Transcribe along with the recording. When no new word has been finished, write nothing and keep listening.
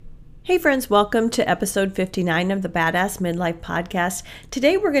Hey friends, welcome to episode 59 of the Badass Midlife Podcast.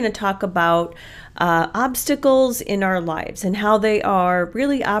 Today we're going to talk about obstacles in our lives and how they are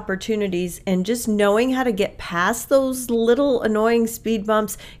really opportunities, and just knowing how to get past those little annoying speed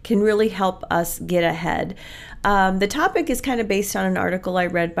bumps can really help us get ahead. The topic is kind of based on an article I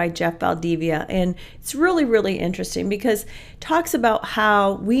read by Jeff Valdivia, and it's really interesting because it talks about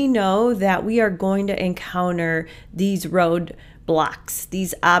how we know that we are going to encounter these road blocks,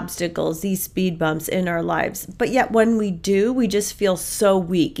 these obstacles, these speed bumps in our lives. But yet when we do, we just feel so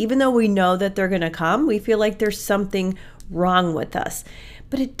weak. Even though we know that they're going to come, we feel like there's something wrong with us.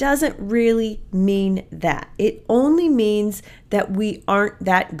 But it doesn't really mean that. It only means that we aren't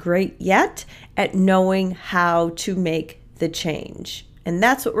that great yet at knowing how to make the change. And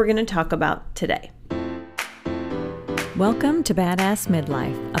that's what we're going to talk about today. Welcome to Badass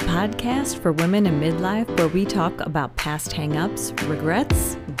Midlife, a podcast for women in midlife where we talk about past hang-ups,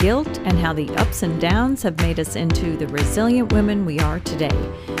 regrets, guilt, and how the ups and downs have made us into the resilient women we are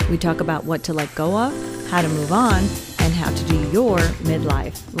today. We talk about what to let go of, how to move on, and how to do your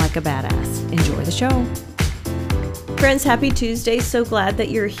midlife like a badass. Enjoy the show. Friends, happy Tuesday. So glad that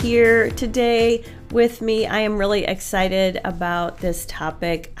you're here today with me. I am really excited about this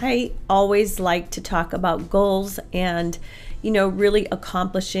topic. I always like to talk about goals and, really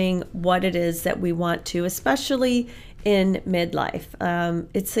accomplishing what it is that we want to, especially in midlife.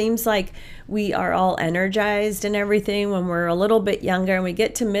 It seems like we are all energized and everything when we're a little bit younger, and we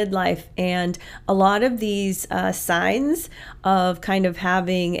get to midlife, and a lot of these signs of kind of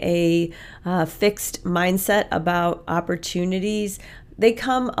having a fixed mindset about opportunities, they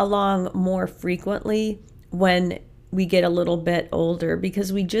come along more frequently when we get a little bit older,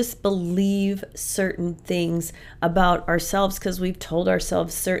 because we just believe certain things about ourselves because we've told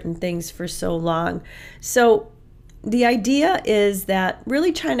ourselves certain things for so long. So the idea is that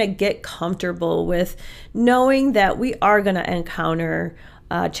really trying to get comfortable with knowing that we are going to encounter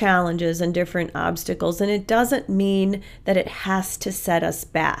challenges and different obstacles, and it doesn't mean that it has to set us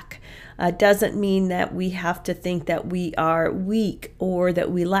back. It doesn't mean that we have to think that we are weak or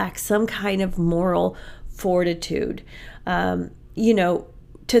that we lack some kind of moral fortitude.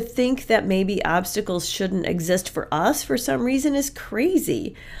 To think that maybe obstacles shouldn't exist for us for some reason is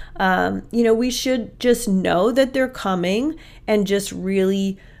crazy. We should just know that they're coming and just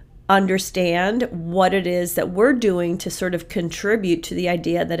really understand what it is that we're doing to sort of contribute to the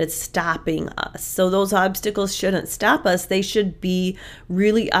idea that it's stopping us. So those obstacles shouldn't stop us. They should be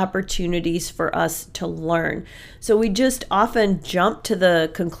really opportunities for us to learn. So we just often jump to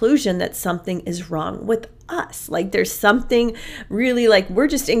the conclusion that something is wrong with us. Like there's something really, like we're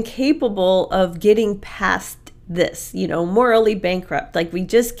just incapable of getting past this, morally bankrupt. Like we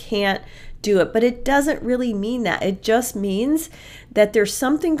just can't do it. But it doesn't really mean that. It just means that there's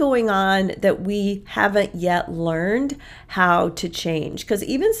something going on that we haven't yet learned how to change. Because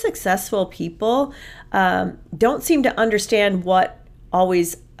even successful people don't seem to understand what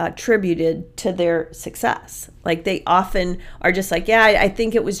always attributed to their success. Like they often are just like, yeah, I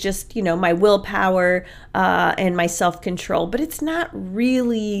think it was just, my willpower and my self-control. But it's not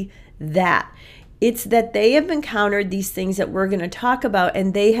really that. It's that they have encountered these things that we're going to talk about,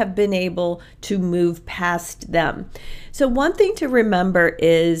 and they have been able to move past them. So one thing to remember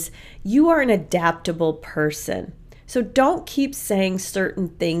is you are an adaptable person. So don't keep saying certain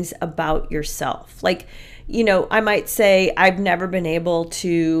things about yourself. Like, I might say, I've never been able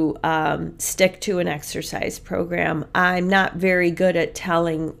to stick to an exercise program. I'm not very good at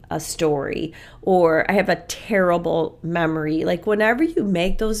telling a story, or I have a terrible memory. Like whenever you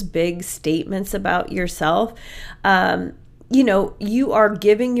make those big statements about yourself, you are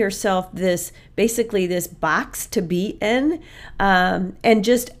giving yourself this box to be in, and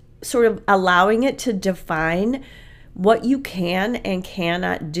just sort of allowing it to define what you can and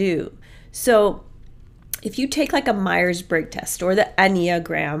cannot do. So if you take like a Myers-Briggs test or the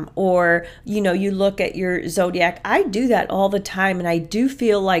Enneagram, or, you look at your zodiac, I do that all the time. And I do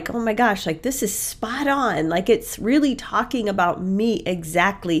feel like, oh my gosh, like this is spot on. Like it's really talking about me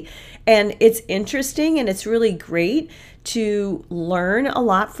exactly. And it's interesting, and it's really great to learn a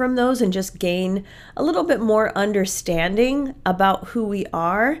lot from those and just gain a little bit more understanding about who we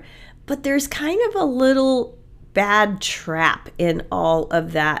are. But there's kind of a little bad trap in all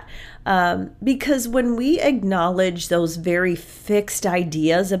of that. Because when we acknowledge those very fixed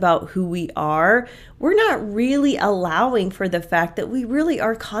ideas about who we are, we're not really allowing for the fact that we really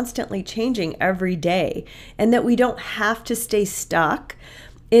are constantly changing every day, and that we don't have to stay stuck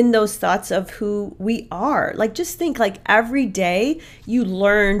in those thoughts of who we are. Like, just think, like, every day you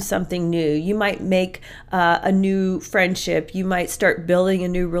learn something new. You might make a new friendship. You might start building a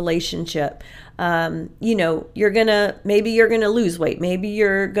new relationship. Maybe you're gonna lose weight. Maybe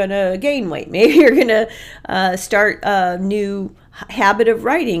you're gonna gain weight. Maybe you're gonna start a new habit of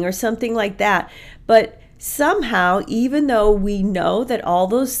writing or something like that. But somehow, even though we know that all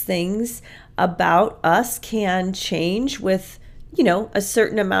those things about us can change with a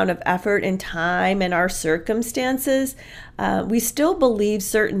certain amount of effort and time and our circumstances, we still believe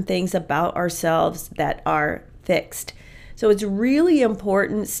certain things about ourselves that are fixed. So it's really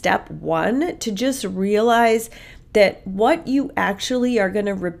important, step one, to just realize that what you actually are going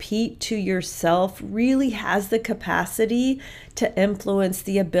to repeat to yourself really has the capacity to influence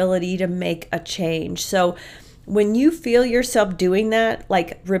the ability to make a change. So when you feel yourself doing that,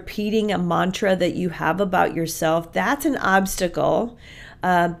 like repeating a mantra that you have about yourself, that's an obstacle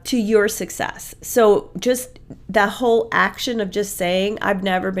to your success. So just the whole action of just saying, I've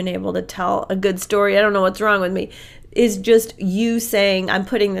never been able to tell a good story, I don't know what's wrong with me, is just you saying, I'm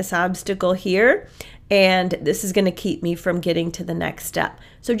putting this obstacle here, and this is going to keep me from getting to the next step.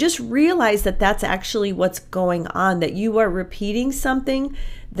 So just realize that that's actually what's going on, that you are repeating something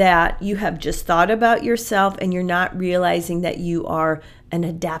that you have just thought about yourself, and you're not realizing that you are an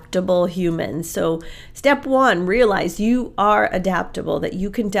adaptable human. So step one, realize you are adaptable, that you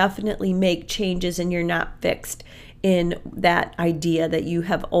can definitely make changes and you're not fixed in that idea that you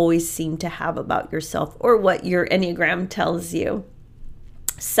have always seemed to have about yourself or what your Enneagram tells you.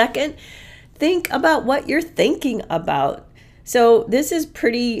 Second, think about what you're thinking about. So this is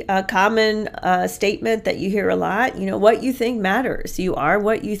pretty common statement that you hear a lot. What you think matters. You are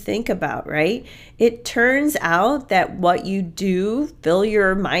what you think about, right? It turns out that what you do fill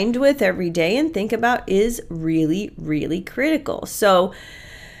your mind with every day and think about is really, really critical. So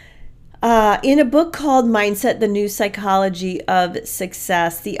in a book called Mindset, The New Psychology of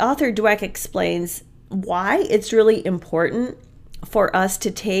Success, the author Dweck explains why it's really important for us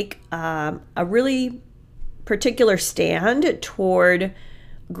to take a really particular stand toward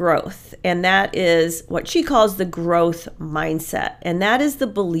growth. And that is what she calls the growth mindset. And that is the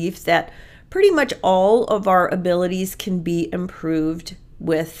belief that pretty much all of our abilities can be improved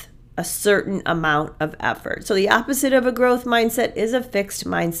with a certain amount of effort. So the opposite of a growth mindset is a fixed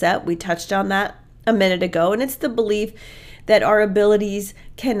mindset. We touched on that a minute ago, and it's the belief that our abilities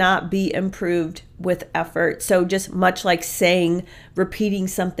cannot be improved with effort. So just much like repeating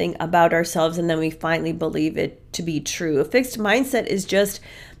something about ourselves, and then we finally believe it to be true. A fixed mindset is just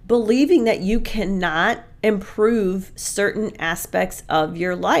believing that you cannot improve certain aspects of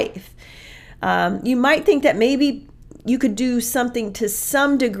your life. You might think that maybe you could do something to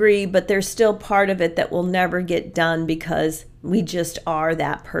some degree, but there's still part of it that will never get done because we just are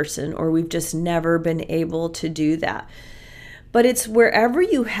that person, or we've just never been able to do that. But it's wherever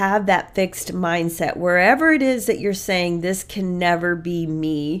you have that fixed mindset, wherever it is that you're saying this can never be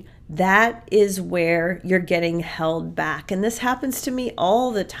me, that is where you're getting held back. And this happens to me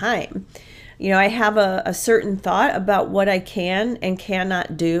all the time. I have a certain thought about what I can and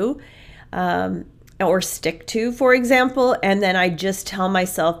cannot do, or stick to, for example, and then I just tell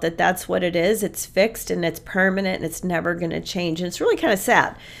myself that that's what it is. It's fixed and it's permanent and it's never going to change. And it's really kind of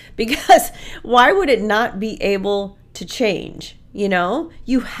sad, because why would it not be able to change?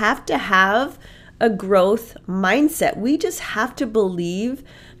 You have to have a growth mindset. We just have to believe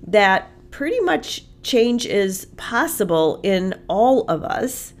that pretty much change is possible in all of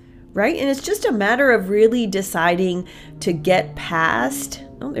us, right? And it's just a matter of really deciding to get past,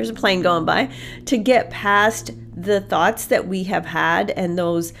 oh, there's a plane going by, to get past the thoughts that we have had and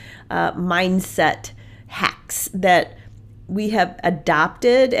those mindset hacks that we have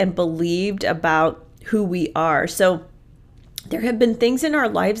adopted and believed about who we are. So there have been things in our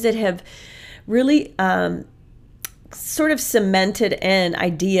lives that have really sort of cemented in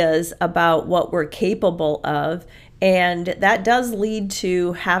ideas about what we're capable of. And that does lead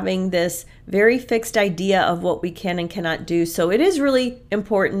to having this very fixed idea of what we can and cannot do. So it is really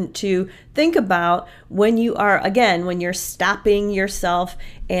important to think about when you're stopping yourself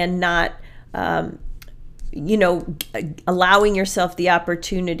and not, allowing yourself the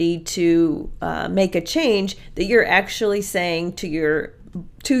opportunity to make a change, that you're actually saying to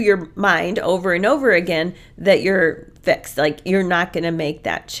your mind over and over again that you're fixed, like you're not going to make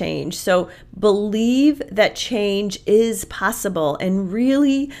that change. So believe that change is possible and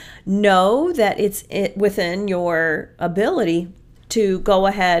really know that it's within your ability to go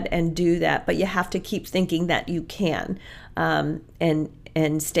ahead and do that. But you have to keep thinking that you can,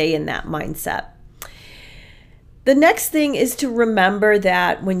 and stay in that mindset. The next thing is to remember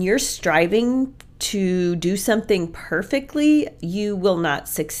that when you're striving to do something perfectly, you will not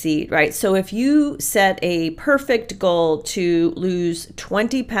succeed, right? So if you set a perfect goal to lose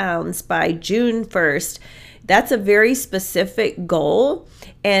 20 pounds by June 1st, that's a very specific goal.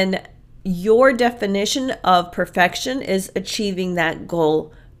 And your definition of perfection is achieving that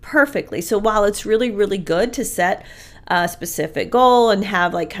goal perfectly. So while it's really, really good to set a specific goal and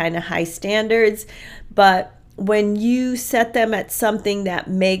have like kind of high standards, but when you set them at something that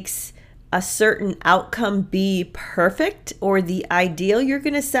makes a certain outcome be perfect or the ideal, you're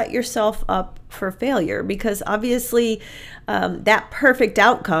going to set yourself up for failure, because obviously that perfect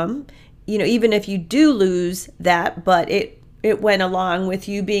outcome, even if you do lose that, but it went along with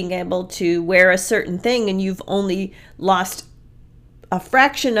you being able to wear a certain thing and you've only lost a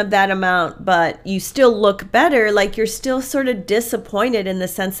fraction of that amount, but you still look better, like you're still sort of disappointed in the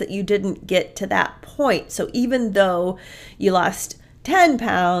sense that you didn't get to that point. So even though you lost 10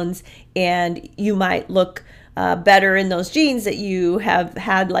 pounds and you might look better in those jeans that you have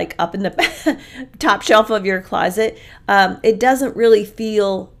had like up in the top shelf of your closet, it doesn't really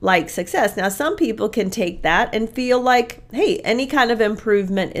feel like success. Now, some people can take that and feel like, hey, any kind of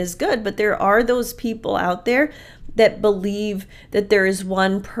improvement is good, but there are those people out there that believe that there is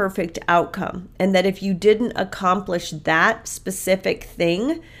one perfect outcome, and that if you didn't accomplish that specific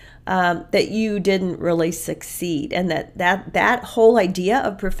thing, that you didn't really succeed, and that whole idea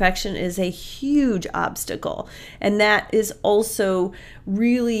of perfection is a huge obstacle. And that is also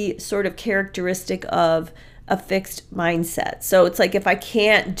really sort of characteristic of a fixed mindset. So it's like, if I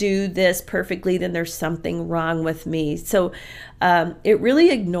can't do this perfectly, then there's something wrong with me. So it really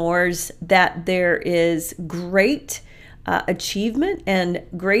ignores that there is great achievement and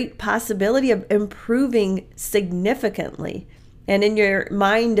great possibility of improving significantly. And in your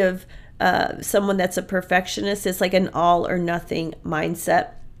mind of someone that's a perfectionist, it's like an all or nothing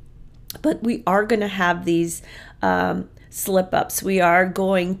mindset. But we are going to have these slip ups. We are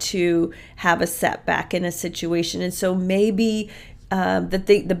going to have a setback in a situation. And so maybe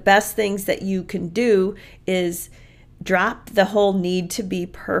the best things that you can do is drop the whole need to be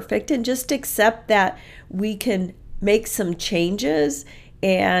perfect and just accept that we can make some changes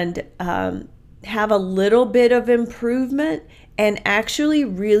and have a little bit of improvement and actually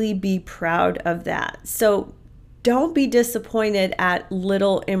really be proud of that. So don't be disappointed at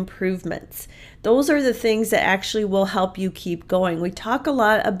little improvements. Those are the things that actually will help you keep going. We talk a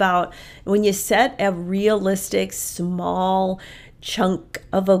lot about when you set a realistic, small chunk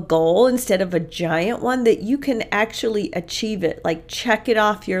of a goal instead of a giant one, that you can actually achieve it, like check it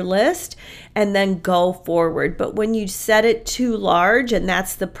off your list and then go forward. But when you set it too large, and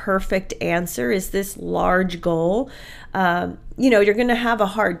that's the perfect answer, is this large goal, you're going to have a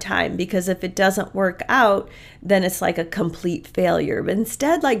hard time, because if it doesn't work out, then it's like a complete failure. But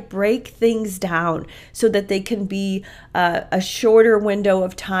instead, like, break things down so that they can be a shorter window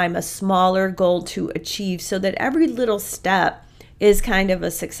of time, a smaller goal to achieve, so that every little step is kind of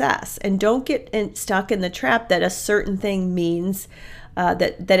a success. And don't get stuck in the trap that a certain thing means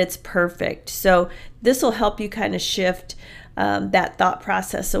that it's perfect. So this will help you kind of shift that thought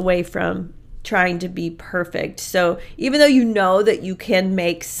process away from trying to be perfect. So even though you know that you can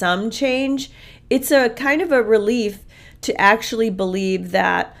make some change, it's a kind of a relief to actually believe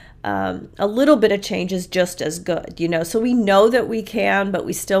that a little bit of change is just as good, So we know that we can, but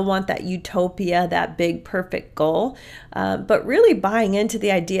we still want that utopia, that big perfect goal. But really buying into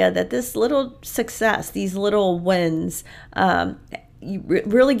the idea that this little success, these little wins,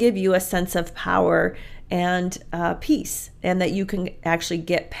 really give you a sense of power and peace, and that you can actually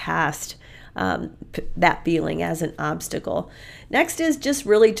get past that feeling as an obstacle. Next is just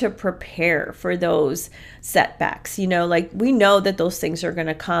really to prepare for those setbacks. Like, we know that those things are going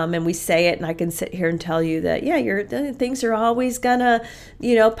to come, and we say it, and I can sit here and tell you that, things are always going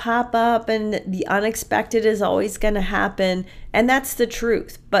to, pop up, and the unexpected is always going to happen. And that's the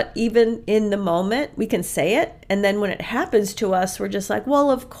truth. But even in the moment, we can say it. And then when it happens to us, we're just like, well,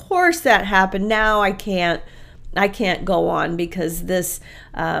 of course that happened. Now I can't go on because this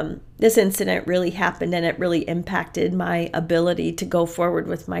incident really happened and it really impacted my ability to go forward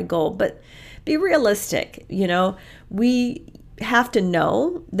with my goal. But be realistic. We have to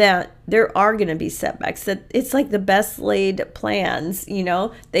know that there are going to be setbacks, that it's like the best laid plans,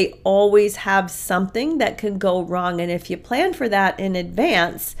 they always have something that can go wrong. And if you plan for that in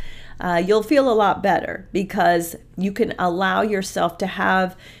advance, you'll feel a lot better, because you can allow yourself to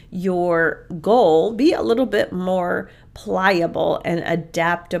have your goal be a little bit more pliable and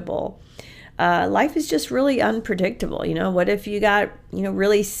adaptable. Life is just really unpredictable. What if you got,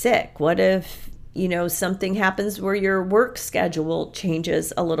 really sick? What if Something happens where your work schedule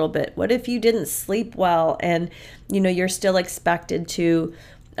changes a little bit. What if you didn't sleep well and, you're still expected to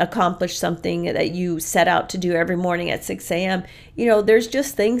accomplish something that you set out to do every morning at 6 a.m.? There's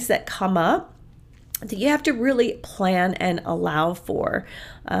just things that come up that you have to really plan and allow for.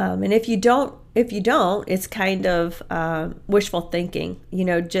 And if you don't, it's kind of wishful thinking.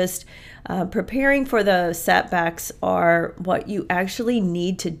 Just preparing for the setbacks are what you actually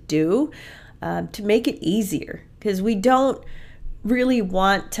need to do to make it easier, because we don't really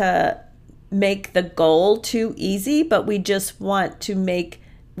want to make the goal too easy, but we just want to make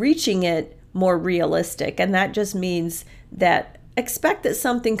reaching it more realistic. And that just means that expect that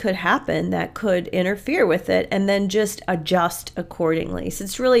something could happen that could interfere with it, and then just adjust accordingly. So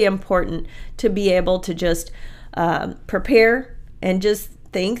it's really important to be able to just prepare and just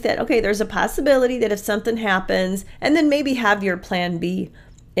think that, okay, there's a possibility that if something happens, and then maybe have your plan B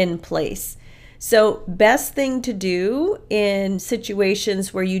in place. So best thing to do in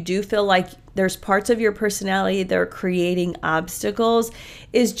situations where you do feel like there's parts of your personality that are creating obstacles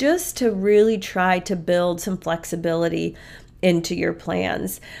is just to really try to build some flexibility into your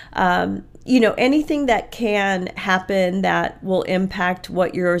plans. Anything that can happen that will impact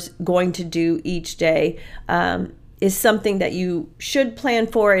what you're going to do each day is something that you should plan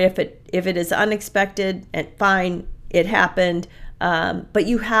for. If it is unexpected, and fine, it happened. But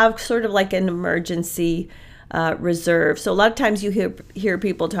you have sort of like an emergency reserve. So a lot of times you hear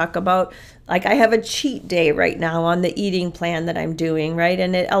people talk about, like, I have a cheat day right now on the eating plan that I'm doing, right?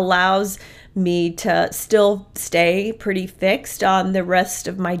 And it allows me to still stay pretty fixed on the rest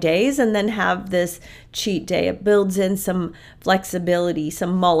of my days and then have this cheat day. It builds in some flexibility,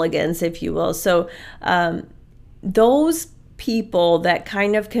 some mulligans, if you will. So those people that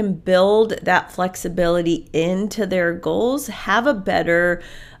kind of can build that flexibility into their goals have a better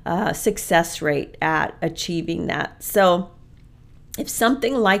success rate at achieving that. So if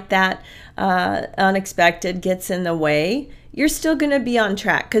something like that unexpected gets in the way, you're still going to be on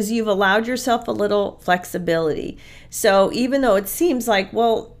track because you've allowed yourself a little flexibility. So even though it seems like,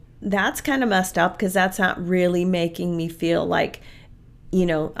 well, that's kind of messed up because that's not really making me feel like,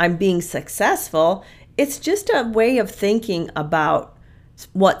 I'm being successful. It's just a way of thinking about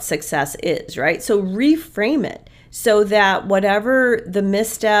what success is, right? So reframe it so that whatever the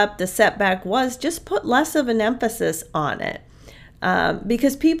misstep, the setback was, just put less of an emphasis on it.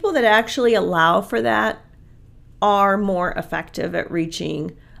 Because people that actually allow for that are more effective at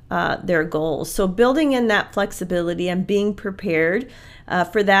reaching their goals. So building in that flexibility and being prepared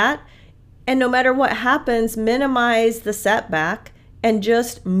for that. And no matter what happens, minimize the setback and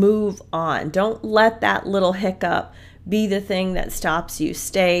just move on. Don't let that little hiccup be the thing that stops you.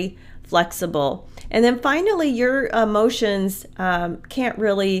 Stay flexible. And then finally, your emotions can't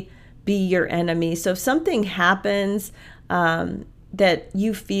really be your enemy. So if something happens that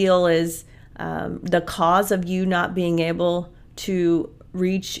you feel is the cause of you not being able to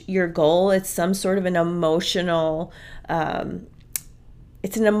reach your goal, it's some sort of an emotional,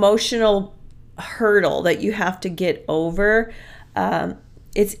 it's an emotional hurdle that you have to get over.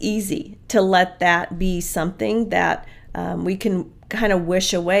 It's easy to let that be something that we can kind of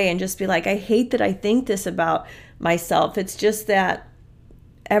wish away and just be like, I hate that I think this about myself. It's just that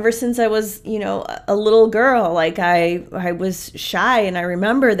ever since I was, a little girl, like I was shy, and I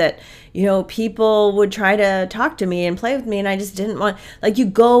remember that, people would try to talk to me and play with me, and I just didn't want, like, you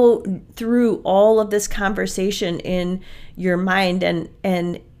go through all of this conversation in your mind,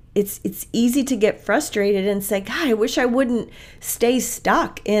 and it's easy to get frustrated and say, God, I wish I wouldn't stay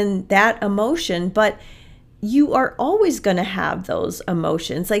stuck in that emotion. But you are always going to have those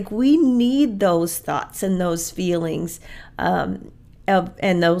emotions. Like, we need those thoughts and those feelings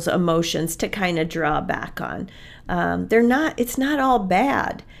and those emotions to kind of draw back on. It's not all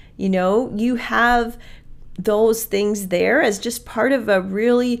bad. You have those things there as just part of a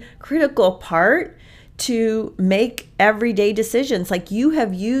really critical part to make everyday decisions. Like, you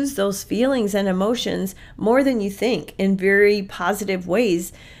have used those feelings and emotions more than you think in very positive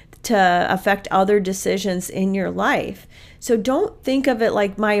ways to affect other decisions in your life. So don't think of it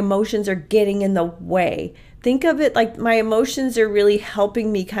like my emotions are getting in the way. Think of it like my emotions are really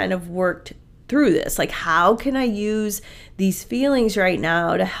helping me kind of work through this. Like, how can I use these feelings right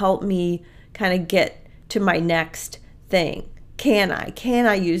now to help me kind of get to my next thing? Can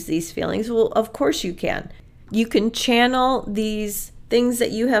I use these feelings? Well, of course you can. You can channel these things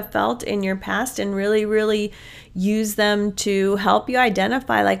that you have felt in your past and really, really use them to help you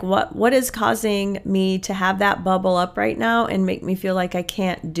identify, like, what is causing me to have that bubble up right now and make me feel like I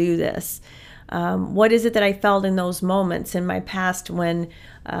can't do this. What is it that I felt in those moments in my past when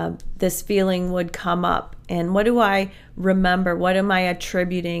this feeling would come up? And what do I remember? What am I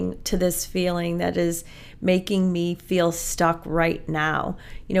attributing to this feeling that is making me feel stuck right now?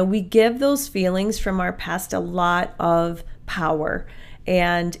 We give those feelings from our past a lot of power.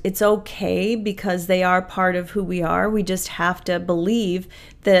 And it's okay because they are part of who we are. We just have to believe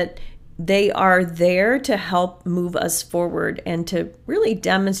that they are there to help move us forward and to really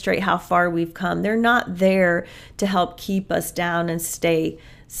demonstrate how far we've come. They're not there to help keep us down and stay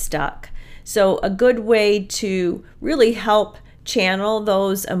stuck. So a good way to really help channel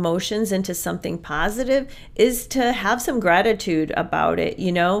those emotions into something positive is to have some gratitude about it.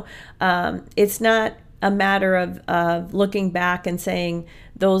 It's not a matter of looking back and saying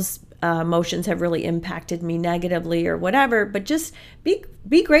those emotions have really impacted me negatively or whatever, but just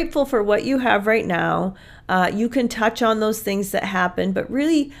be grateful for what you have right now. You can touch on those things that happen, but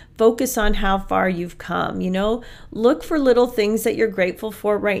really focus on how far you've come. Look for little things that you're grateful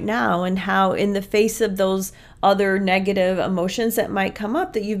for right now, and how in the face of those other negative emotions that might come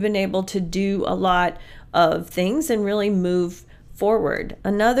up, that you've been able to do a lot of things and really move forward.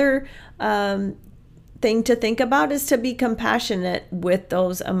 Another thing to think about is to be compassionate with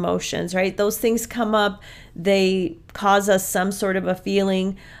those emotions, right? Those things come up, they cause us some sort of a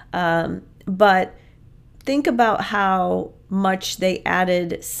feeling, but think about how much they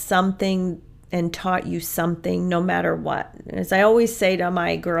added something and taught you something no matter what. As I always say to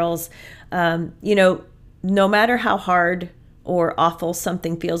my girls, no matter how hard or awful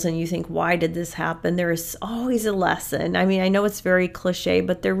something feels and you think, why did this happen? There is always a lesson. I mean, I know it's very cliche,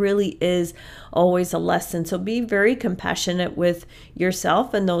 but there really is always a lesson. So be very compassionate with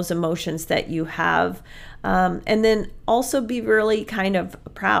yourself and those emotions that you have. And then also be really kind of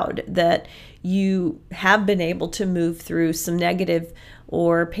proud that you have been able to move through some negative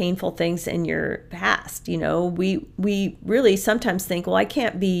or painful things in your past. We really sometimes think, well, I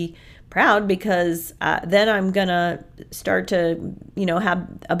can't be proud because then I'm gonna start to have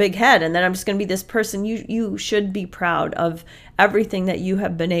a big head, and then I'm just gonna be this person. You should be proud of everything that you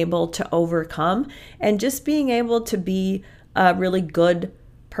have been able to overcome, and just being able to be a really good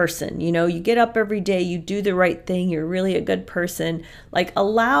person. You get up every day, you do the right thing, you're really a good person. Like,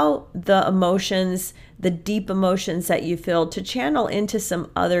 allow the emotions, the deep emotions that you feel, to channel into some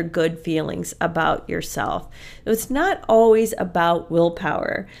other good feelings about yourself. It's not always about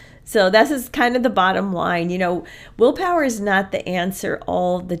willpower. So this is kind of the bottom line. Willpower is not the answer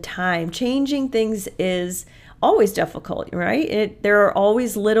all the time. Changing things is always difficult, right? There are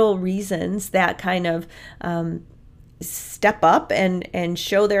always little reasons that kind of step up and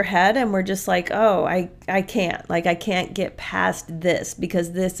show their head, and we're just like, oh, I can't get past this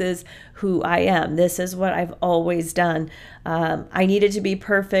because this is who I am. This is what I've always done. I needed to be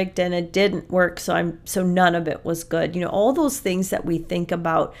perfect and it didn't work, so none of it was good. All those things that we think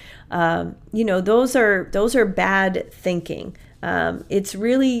about, those are bad thinking.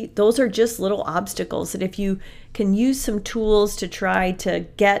 Those are just little obstacles that if you can use some tools to try to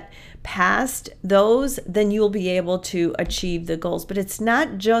get past those, then you'll be able to achieve the goals. But it's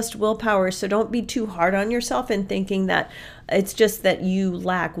not just willpower, so don't be too hard on yourself in thinking that it's just that you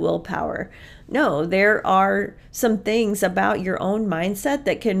lack willpower. No, there are some things about your own mindset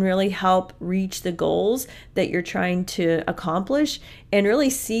that can really help reach the goals that you're trying to accomplish, and really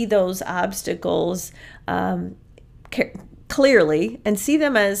see those obstacles clearly and see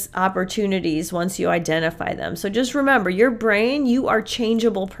them as opportunities once you identify them. So just remember, your brain, you are a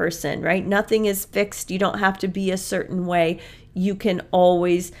changeable person, right? Nothing is fixed. You don't have to be a certain way. You can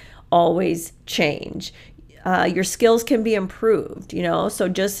always change. Your skills can be improved, so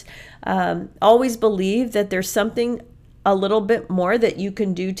just always believe that there's something a little bit more that you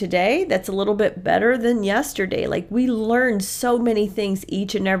can do today that's a little bit better than yesterday. Like, we learn so many things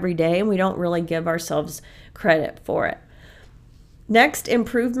each and every day, and we don't really give ourselves credit for it. Next,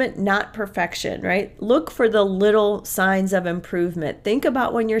 improvement, not perfection, right? Look for the little signs of improvement. Think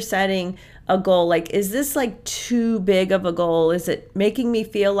about when you're setting a goal, like, is this like too big of a goal? Is it making me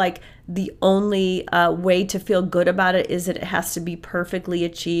feel like the only way to feel good about it is that it has to be perfectly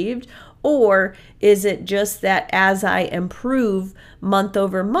achieved? Or is it just that as I improve month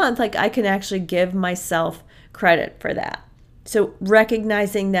over month, like, I can actually give myself credit for that? So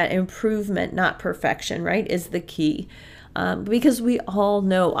recognizing that improvement, not perfection, right, is the key. Because we all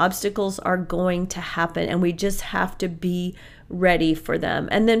know obstacles are going to happen, and we just have to be ready for them.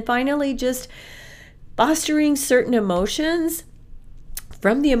 And then finally, just fostering certain emotions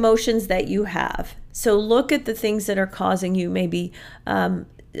from the emotions that you have. So look at the things that are causing you maybe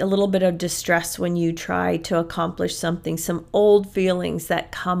a little bit of distress when you try to accomplish something, some old feelings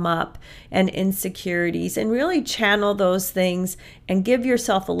that come up and insecurities, and really channel those things and give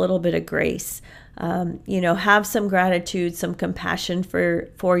yourself a little bit of grace. Have some gratitude, some compassion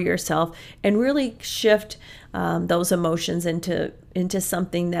for yourself, and really shift those emotions into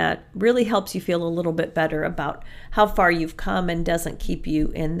something that really helps you feel a little bit better about how far you've come and doesn't keep you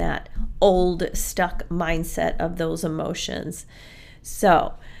in that old stuck mindset of those emotions.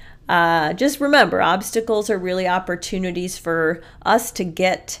 So just remember, obstacles are really opportunities for us to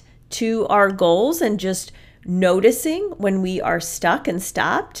get to our goals, and just noticing when we are stuck and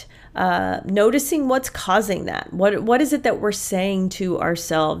stopped, noticing what's causing that. What is it that we're saying to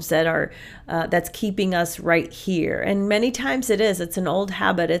ourselves that's keeping us right here? And many times it's an old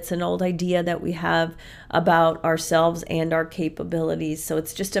habit. It's an old idea that we have about ourselves and our capabilities. So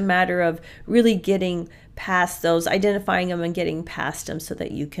it's just a matter of really getting past those, identifying them and getting past them so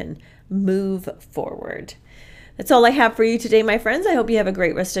that you can move forward. That's all I have for you today, my friends. I hope you have a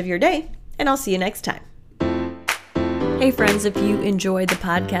great rest of your day, and I'll see you next time. Hey friends, if you enjoyed the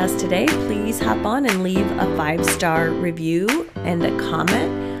podcast today, please hop on and leave a 5-star review and a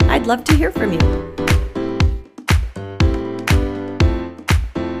comment. I'd love to hear from you.